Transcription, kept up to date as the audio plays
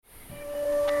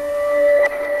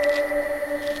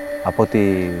Από ό,τι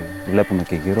βλέπουμε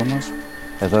και γύρω μας,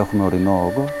 εδώ έχουμε ορεινό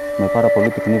όγκο με πάρα πολύ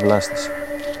πυκνή βλάστηση.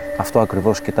 Αυτό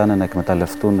ακριβώς κοιτάνε να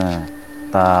εκμεταλλευτούν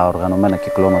τα οργανωμένα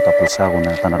κυκλώματα που εισάγουν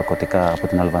τα ναρκωτικά από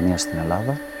την Αλβανία στην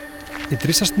Ελλάδα. Οι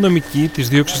τρεις αστυνομικοί της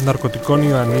δίωξης ναρκωτικών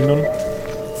Ιωαννίνων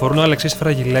φορούν αλεξίσφαιρα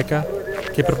γυλαίκα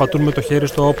και περπατούν με το χέρι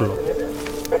στο όπλο.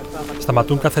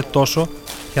 Σταματούν κάθε τόσο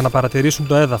για να παρατηρήσουν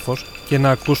το έδαφος και να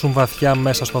ακούσουν βαθιά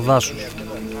μέσα στο δάσος.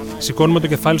 Σηκώνουμε το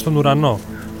κεφάλι στον ουρανό.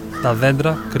 Τα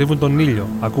δέντρα κρύβουν τον ήλιο,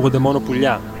 ακούγονται μόνο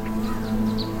πουλιά.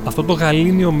 Αυτό το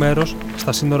γαλήνιο μέρος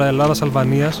στα σύνορα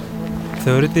Ελλάδας-Αλβανίας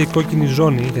θεωρείται η κόκκινη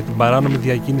ζώνη για την παράνομη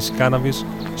διακίνηση κάναβης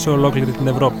σε ολόκληρη την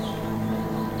Ευρώπη.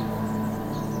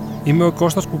 Είμαι ο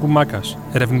Κώστας Koukoumakas,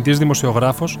 ερευνητής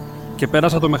δημοσιογράφος και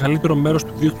πέρασα το μεγαλύτερο μέρος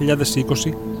του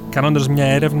 2020 κάνοντας μια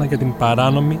έρευνα για την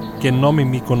παράνομη και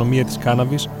νόμιμη οικονομία της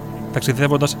κάναβης,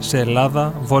 ταξιδεύοντας σε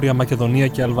Ελλάδα, Βόρεια Μακεδονία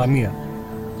και Αλβανία.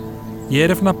 Η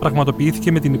έρευνα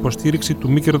πραγματοποιήθηκε με την υποστήριξη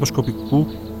του μη κερδοσκοπικού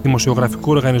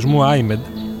δημοσιογραφικού οργανισμού IMED,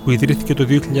 που ιδρύθηκε το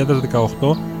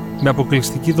 2018 με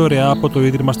αποκλειστική δωρεά από το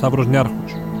Ίδρυμα Σταύρος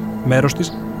Νιάρχος. Μέρος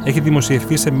της έχει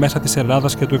δημοσιευθεί σε μέσα της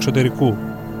Ελλάδας και του εξωτερικού.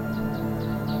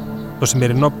 Το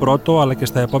σημερινό πρώτο, αλλά και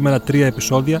στα επόμενα 3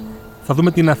 επεισόδια, θα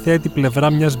δούμε την αθέατη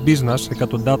πλευρά μιας business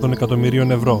εκατοντάδων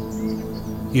εκατομμυρίων ευρώ.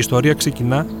 Η ιστορία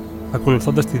ξεκινά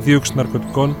ακολουθώντας τη δίωξη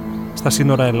ναρκωτικών στα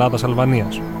σύνορα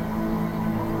Ελλάδας-Αλβανίας.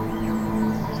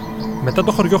 Μετά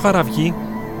το χωριό Χαραυγή,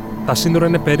 τα σύνορα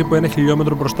είναι περίπου 1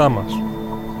 χιλιόμετρο μπροστά μας.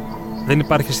 Δεν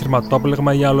υπάρχει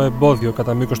σειρματόπλεγμα ή άλλο εμπόδιο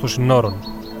κατά μήκος των συνόρων.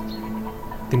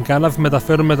 Την κάναβη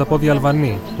μεταφέρουν με τα πόδια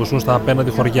Αλβανοί που ζουν στα απέναντι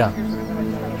χωριά.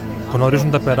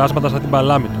 Γνωρίζουν τα περάσματα σαν την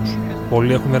παλάμη τους.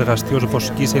 Πολλοί έχουν εργαστεί ως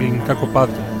βοσκοί σε ελληνικά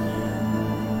κοπάδια.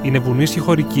 Είναι βουνίσχοι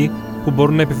χωρικοί που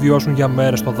μπορούν να επιβιώσουν για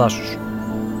μέρες στο δάσος.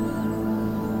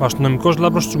 Ο αστυνομικός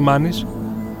Λάμπρος Τσουμάνης,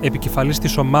 επικεφαλής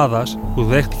της ομάδας που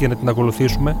δέχτηκε να την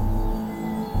ακολουθήσουμε,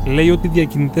 λέει ότι οι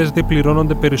διακινητές δεν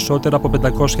πληρώνονται περισσότερα από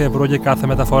 500 ευρώ για κάθε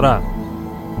μεταφορά.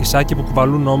 Οι σάκοι που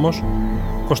κουβαλούν όμως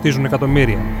κοστίζουν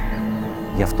εκατομμύρια.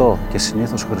 Γι' αυτό και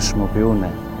συνήθως χρησιμοποιούν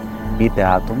είτε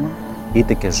άτομα,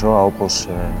 είτε και ζώα όπως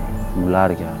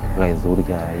μουλάρια,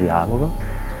 γαϊδούρια ή άλογα,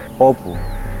 όπου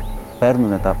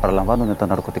παραλαμβάνουν τα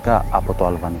ναρκωτικά από το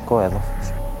αλβανικό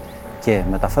έδαφος και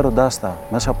μεταφέροντάς τα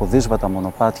μέσα από δύσβατα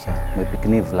μονοπάτια με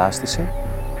πυκνή βλάστηση,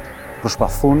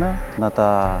 προσπαθούν να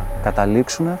τα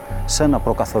καταλήξουν σε ένα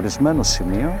προκαθορισμένο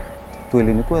σημείο του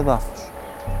ελληνικού εδάφους.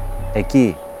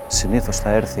 Εκεί συνήθως θα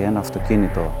έρθει ένα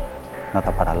αυτοκίνητο να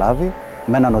τα παραλάβει,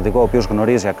 με έναν οδηγό ο οποίος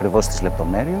γνωρίζει ακριβώς τις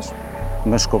λεπτομέρειες,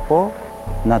 με σκοπό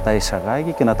να τα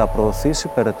εισαγάγει και να τα προωθήσει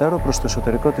περαιτέρω προς το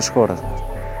εσωτερικό της χώρας μας.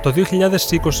 Το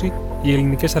 2020 οι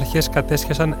ελληνικές αρχές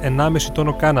κατέσχεσαν 1,5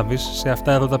 τόνο κάναβης σε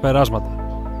αυτά εδώ τα περάσματα.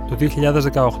 Το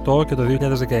 2018 και το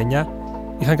 2019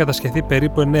 είχαν κατασχεθεί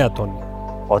περίπου 9 τόνοι.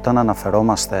 Όταν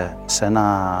αναφερόμαστε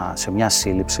σε μια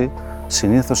σύλληψη,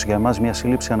 συνήθως για εμάς μια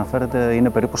σύλληψη είναι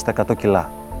περίπου στα 100 κιλά.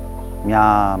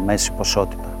 Μια μέση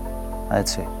ποσότητα.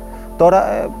 Έτσι. Τώρα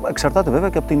εξαρτάται βέβαια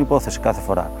και από την υπόθεση κάθε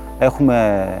φορά.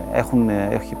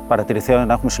 Έχει παρατηρηθεί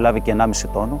να έχουμε συλλάβει και 1,5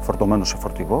 τόνο φορτωμένο σε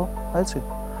φορτηγό, έτσι.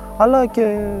 Αλλά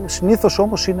και συνήθως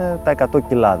όμως είναι τα 100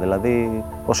 κιλά, δηλαδή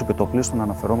όσο και το πλήστον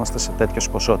αναφερόμαστε σε τέτοιες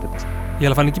ποσότητες. Η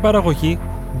αλβανική παραγωγή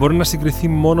μπορεί να συγκριθεί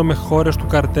μόνο με χώρες του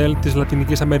καρτέλ της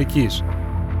Λατινικής Αμερικής.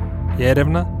 Η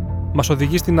έρευνα μας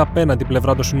οδηγεί στην απέναντι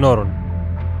πλευρά των συνόρων.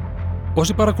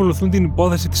 Όσοι παρακολουθούν την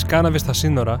υπόθεση της κάναβης στα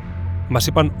σύνορα, μας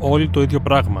είπαν όλοι το ίδιο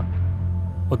πράγμα.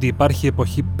 Ότι υπάρχει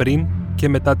εποχή πριν και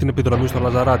μετά την επιδρομή στο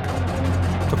Λαζαράτι.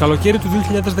 Το καλοκαίρι του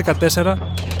 2014,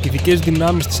 οι ειδικές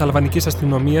δυνάμεις της αλβανικής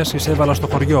αστυνομίας εισέβαλαν στο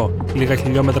χωριό, λίγα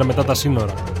χιλιόμετρα μετά τα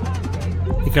σύνορα.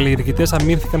 Οι καλλιεργητές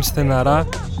αμήνθηκαν στεναρά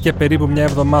για περίπου μια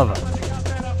εβδομάδα.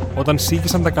 Όταν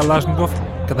σήκησαν τα Καλάσνικοφ,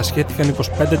 κατασχέθηκαν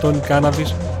 25 τόνοι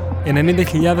κάναβης,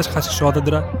 90.000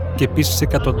 χασισόδεντρα και επίσης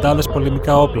εκατοντάδες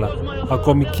πολεμικά όπλα,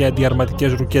 ακόμη και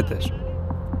αντιαρματικές ρουκέτες.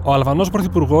 Ο Αλβανός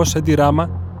πρωθυπουργός Έντι Ράμα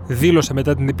δήλωσε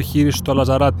μετά την επιχείρηση στο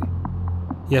Λαζαράτι.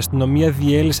 Η αστυνομία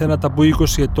διέλυσε ένα ταμπού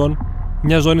 20 ετών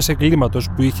μια ζώνη εγκλήματος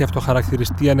που είχε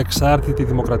αυτοχαρακτηριστεί ανεξάρτητη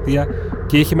δημοκρατία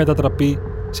και είχε μετατραπεί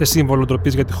σε σύμβολο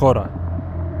ντροπής για τη χώρα.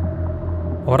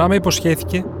 Ο Ράμα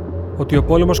υποσχέθηκε ότι ο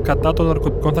πόλεμος κατά των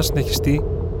ναρκωτικών θα συνεχιστεί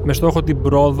με στόχο την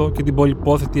πρόοδο και την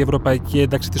πολυπόθετη ευρωπαϊκή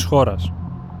ένταξη της χώρας.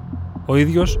 Ο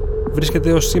ίδιος βρίσκεται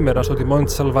έως σήμερα στο τιμόνι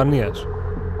της Αλβανίας.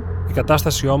 Η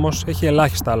κατάσταση όμως έχει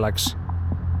ελάχιστα αλλάξει.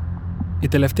 Η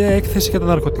τελευταία έκθεση για τα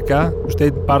ναρκωτικά του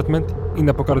State Department είναι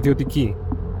αποκαρδιωτική.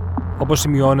 Όπως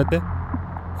σημειώνεται,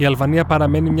 η Αλβανία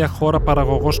παραμένει μια χώρα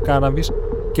παραγωγός κάναβης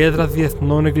και έδρα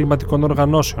διεθνών εγκληματικών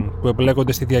οργανώσεων που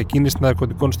εμπλέκονται στη διακίνηση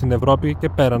ναρκωτικών στην Ευρώπη και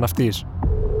πέραν αυτής.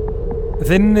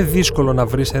 Δεν είναι δύσκολο να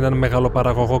βρεις έναν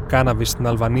μεγαλοπαραγωγό κάναβης στην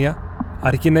Αλβανία,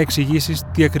 αρκεί να εξηγήσεις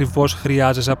τι ακριβώς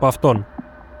χρειάζεσαι από αυτόν.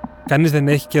 Κανείς δεν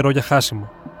έχει καιρό για χάσιμο.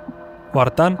 Ο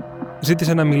Αρτάν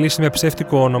ζήτησε να μιλήσει με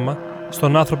ψεύτικο όνομα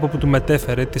στον άνθρωπο που του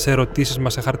μετέφερε τις ερωτήσεις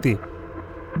μας σε χαρτί.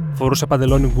 Φορούσε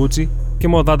παντελόνι Gucci και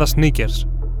μοδάτα sneakers.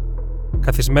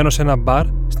 Καθισμένος σε ένα μπαρ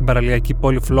στην παραλιακή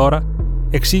πόλη Φλόρα,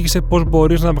 εξήγησε πώς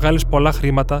μπορείς να βγάλεις πολλά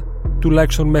χρήματα,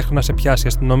 τουλάχιστον μέχρι να σε πιάσει η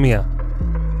αστυνομία.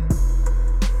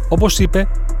 Όπως είπε,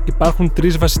 υπάρχουν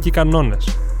 3 βασικοί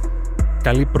κανόνες.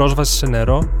 Καλή πρόσβαση σε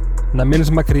νερό, να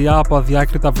μείνεις μακριά από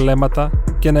αδιάκριτα βλέμματα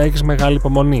και να έχεις μεγάλη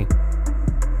υπομονή.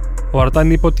 Ο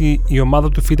Αρτάν είπε ότι η ομάδα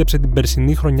του φύτεψε την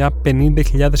περσινή χρονιά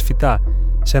 50.000 φυτά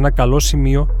σε ένα καλό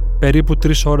σημείο περίπου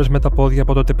 3 ώρες με τα πόδια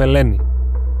από το Τεπελένι.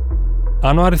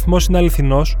 Αν ο αριθμός είναι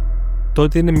αληθινός,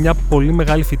 τότε είναι μια πολύ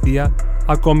μεγάλη φυτεία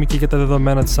ακόμη και για τα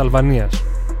δεδομένα της Αλβανίας.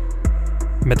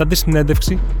 Μετά τη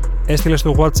συνέντευξη, έστειλε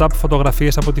στο WhatsApp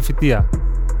φωτογραφίες από τη φυτεία,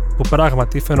 που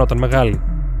πράγματι φαινόταν μεγάλη.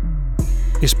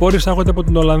 Οι σπόροι εισάγονται από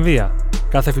την Ολλανδία.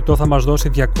 Κάθε φυτό θα μας δώσει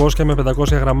 200 με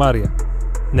 500 γραμμάρια.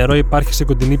 Νερό υπάρχει σε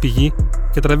κοντινή πηγή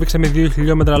και τραβήξε με 2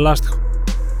 χιλιόμετρα λάστιχο.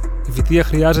 Η φυτεία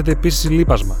χρειάζεται επίσης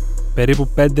λίπασμα, περίπου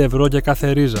 5 ευρώ για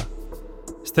κάθε ρίζα.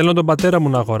 Στέλνω τον πατέρα μου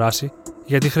να αγοράσει,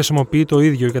 γιατί χρησιμοποιεί το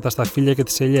ίδιο για τα σταφύλια και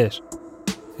τις ελιές.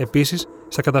 Επίσης,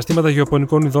 στα καταστήματα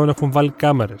γεωπονικών ειδών έχουν βάλει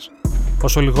κάμερες.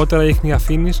 Όσο λιγότερα ίχνη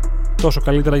αφήνεις, τόσο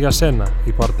καλύτερα για σένα,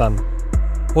 είπε ο Αρτάν.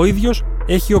 Ο ίδιος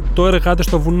έχει 8 εργάτες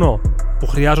στο βουνό, που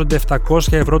χρειάζονται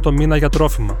 700 ευρώ το μήνα για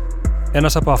τρόφιμα.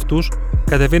 Ένας από αυτούς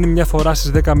κατεβαίνει μια φορά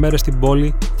στις 10 μέρες στην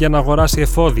πόλη για να αγοράσει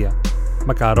εφόδια: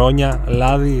 μακαρόνια,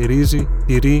 λάδι, ρύζι,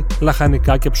 τυρί,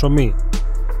 λαχανικά και ψωμί.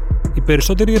 Οι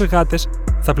περισσότεροι εργάτες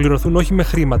θα πληρωθούν όχι με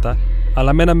χρήματα,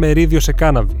 αλλά με ένα μερίδιο σε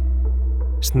κάναβη.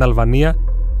 Στην Αλβανία,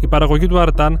 η παραγωγή του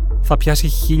Αρτάν θα πιάσει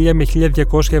 1.000 με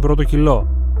 1.200 ευρώ το κιλό.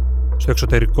 Στο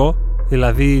εξωτερικό,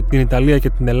 δηλαδή την Ιταλία και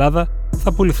την Ελλάδα,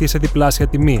 θα πουληθεί σε διπλάσια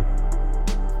τιμή.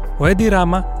 Ο Έντι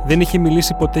Ράμα δεν είχε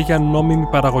μιλήσει ποτέ για νόμιμη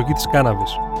παραγωγή της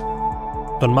κάναβης.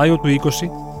 Τον Μάιο του 20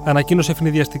 ανακοίνωσε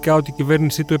ευνηδιαστικά ότι η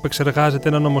κυβέρνησή του επεξεργάζεται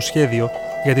ένα νομοσχέδιο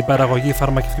για την παραγωγή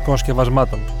φαρμακευτικών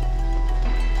σκευασμάτων.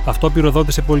 Αυτό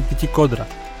πυροδότησε πολιτική κόντρα,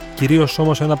 κυρίως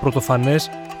όμως ένα πρωτοφανές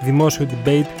δημόσιο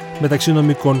debate μεταξύ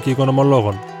νομικών και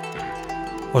οικονομολόγων.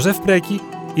 Ο Ζεφ Πρέκι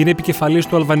είναι επικεφαλής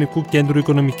του Αλβανικού Κέντρου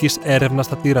Οικονομικής Έρευνας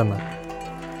στα Τύρανα.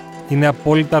 Είναι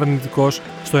απόλυτα αρνητικός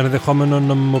στο ενδεχόμενο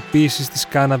νομιμοποίησης της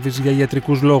κάναβης για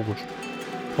ιατρικούς λόγους.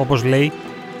 Όπως λέει,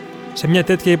 σε μια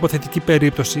τέτοια υποθετική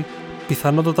περίπτωση,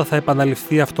 πιθανότατα θα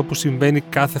επαναληφθεί αυτό που συμβαίνει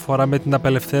κάθε φορά με την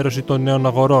απελευθέρωση των νέων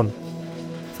αγορών.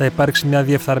 Θα υπάρξει μια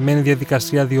διεφθαρμένη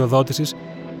διαδικασία διοδότησης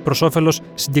προς όφελος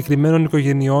συγκεκριμένων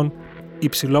οικογενειών,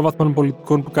 υψηλόβαθμων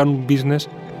πολιτικών που κάνουν business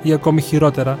ή ακόμη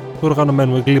χειρότερα του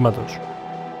οργανωμένου εγκλήματος.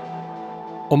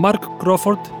 Ο Μάρκ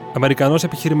Κρόφορντ, Αμερικανός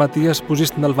επιχειρηματίας που ζει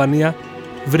στην Αλβανία,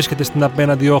 βρίσκεται στην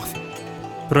απέναντι όχθη.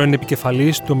 Πρώην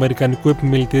επικεφαλής του Αμερικανικού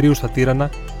Επιμελητηρίου στα Τύρανα,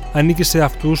 ανήκει σε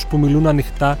αυτούς που μιλούν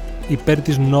ανοιχτά υπέρ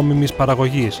της νόμιμης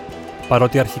παραγωγής,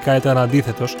 παρότι αρχικά ήταν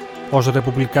αντίθετος ως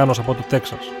ρεπουμπλικάνος από το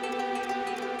Τέξας.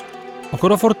 Ο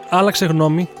Κρόφορντ άλλαξε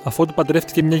γνώμη αφότου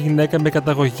παντρεύτηκε μια γυναίκα με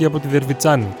καταγωγή από τη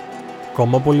Δερβιτσάνη,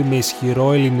 κομμόπολη με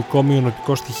ισχυρό ελληνικό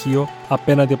μειονοτικό στοιχείο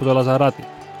απέναντι από το Λαζαράτι,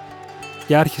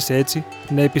 και άρχισε έτσι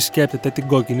να επισκέπτεται την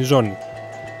κόκκινη ζώνη.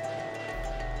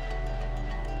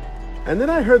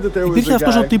 Υπήρχε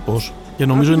αυτός ο τύπος, και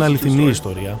νομίζω είναι αληθινή η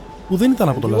ιστορία, που δεν ήταν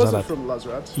από το Λαζαράτι.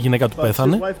 Η γυναίκα του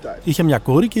πέθανε, είχε μια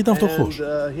κόρη και ήταν φτωχός.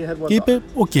 Και είπε: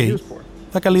 «Οκ,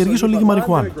 θα καλλιεργήσω λίγη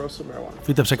μαριχουάνα».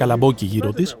 Φύτεψε καλαμπόκι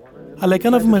γύρω της, αλλά η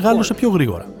κάναβη μεγάλωσε πιο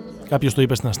γρήγορα. Κάποιος το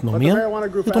είπε στην αστυνομία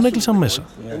και τον έκλεισαν μέσα.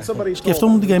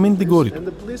 Σκεφτόμουν την καημένη την κόρη του.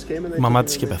 Η μαμά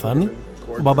της είχε πεθάνει,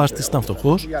 ο μπαμπάς της ήταν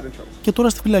φτωχός και τώρα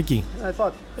στη φυλακή.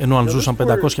 Ενώ αν ζούσαν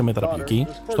 500 μέτρα πιο εκεί,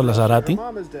 στο Λαζαράτι,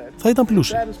 θα ήταν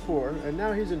πλούσιοι.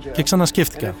 Και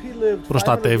ξανασκέφτηκα,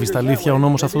 προστατεύει στα αλήθεια ο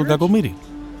νόμος αυτόν τον κακομοίρη?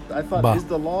 Μπα,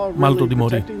 μάλλον τον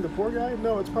τιμωρεί.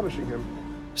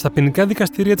 Στα ποινικά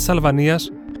δικαστήρια της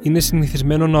Αλβανίας είναι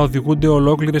συνηθισμένο να οδηγούνται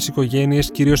ολόκληρες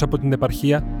οικογένειες, κυρίως από την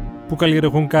επαρχία, που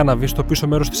καλλιεργούν κάναβη στο πίσω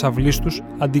μέρος της αυλής τους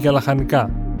αντί για λαχανικά.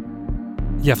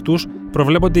 Για αυτούς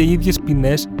προβλέπονται οι ίδιες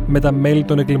ποινές με τα μέλη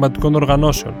των εγκληματικών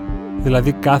οργανώσεων,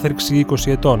 δηλαδή κάθριξη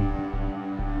 20 ετών.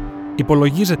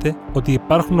 Υπολογίζεται ότι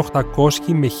υπάρχουν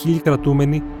 800 με 1000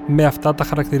 κρατούμενοι με αυτά τα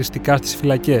χαρακτηριστικά στις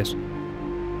φυλακές.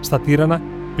 Στα Τύρανα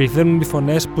πληθαίνουν οι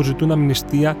φωνές που ζητούν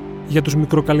αμνηστία για τους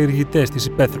μικροκαλλιεργητές της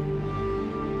υπαίθρου.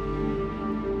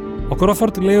 Ο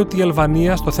Κρόφορντ λέει ότι η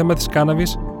Αλβανία στο θέμα της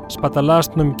κάναβης σπαταλά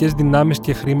αστυνομικές δυνάμεις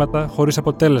και χρήματα χωρίς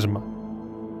αποτέλεσμα.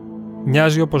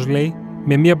 Μοιάζει, όπως λέει,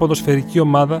 με μια ποδοσφαιρική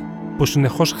ομάδα που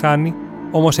συνεχώς χάνει,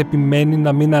 όμως επιμένει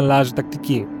να μην αλλάζει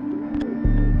τακτική.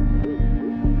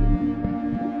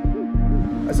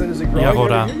 Η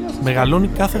αγορά μεγαλώνει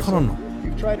κάθε χρόνο.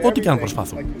 Ό,τι και αν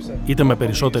προσπαθούν. Είτε με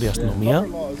περισσότερη αστυνομία,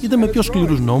 είτε με πιο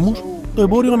σκληρούς νόμους, το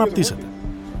εμπόριο αναπτύσσεται.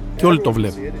 και όλοι το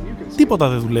βλέπουν. Τίποτα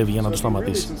δεν δουλεύει για να το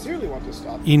σταματήσει.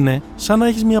 Είναι σαν να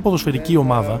έχεις μια ποδοσφαιρική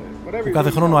ομάδα που κάθε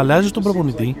χρόνο αλλάζεις τον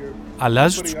προπονητή,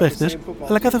 αλλάζεις τους παίχτες,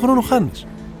 αλλά κάθε χρόνο χάνεις.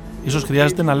 Ίσως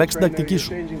χρειάζεται να αλλάξεις την τακτική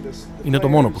σου. Είναι το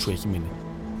μόνο που σου έχει μείνει.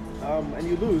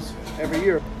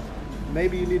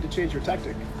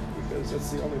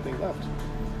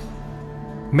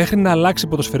 Μέχρι να αλλάξει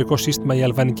ποδοσφαιρικό σύστημα η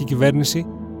αλβανική κυβέρνηση,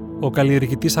 ο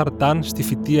καλλιεργητής Αρτάν στη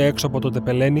φυτεία έξω από το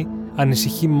Τεπελένι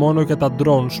ανησυχεί μόνο για τα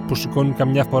drones που σηκώνει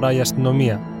καμιά φορά η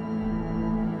αστυνομία.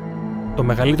 Το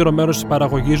μεγαλύτερο μέρος της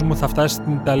παραγωγής μου θα φτάσει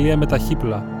στην Ιταλία με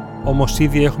ταχύπλα, όμως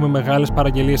ήδη έχουμε μεγάλες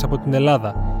παραγγελίες από την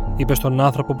Ελλάδα, είπε στον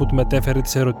άνθρωπο που του μετέφερε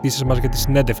τις ερωτήσεις μας για τη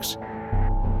συνέντευξη.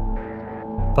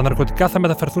 Τα ναρκωτικά θα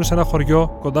μεταφερθούν σε ένα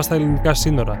χωριό κοντά στα ελληνικά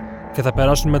σύνορα και θα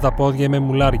περάσουν με τα πόδια ή με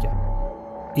μουλάρια.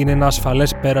 Είναι ένα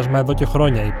ασφαλές πέρασμα εδώ και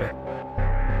χρόνια, είπε.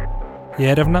 Η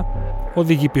έρευνα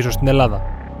οδηγεί πίσω στην Ελλάδα.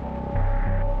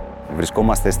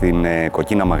 Βρισκόμαστε στην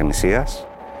κοκκίνα Μαγνησίας.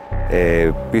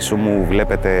 Πίσω μου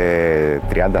βλέπετε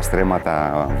 30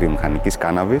 στρέμματα βιομηχανικής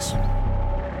κάναβης,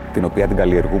 την οποία την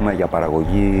καλλιεργούμε για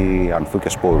παραγωγή ανθού και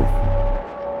σπόρου.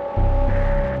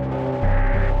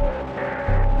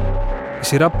 Η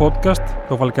σειρά podcast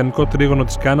 «Το Βαλκανικό Τρίγωνο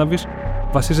της Κάναβης»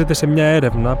 βασίζεται σε μια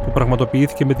έρευνα που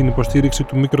πραγματοποιήθηκε με την υποστήριξη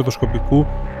του μικροδοσκοπικού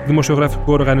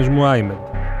δημοσιογραφικού οργανισμού IMED.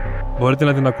 Μπορείτε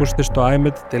να την ακούσετε στο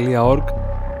imed.org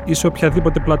ή σε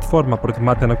οποιαδήποτε πλατφόρμα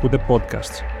προτιμάτε να ακούτε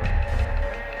podcasts.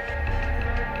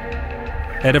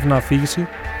 Έρευνα αφήγηση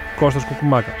Κώστας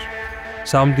Κοκουμάκας.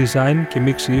 Sound design και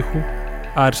μίξη ήχου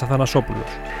Άρης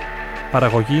Αθανασόπουλος.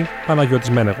 Παραγωγή Παναγιώτης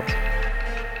Μένεγος.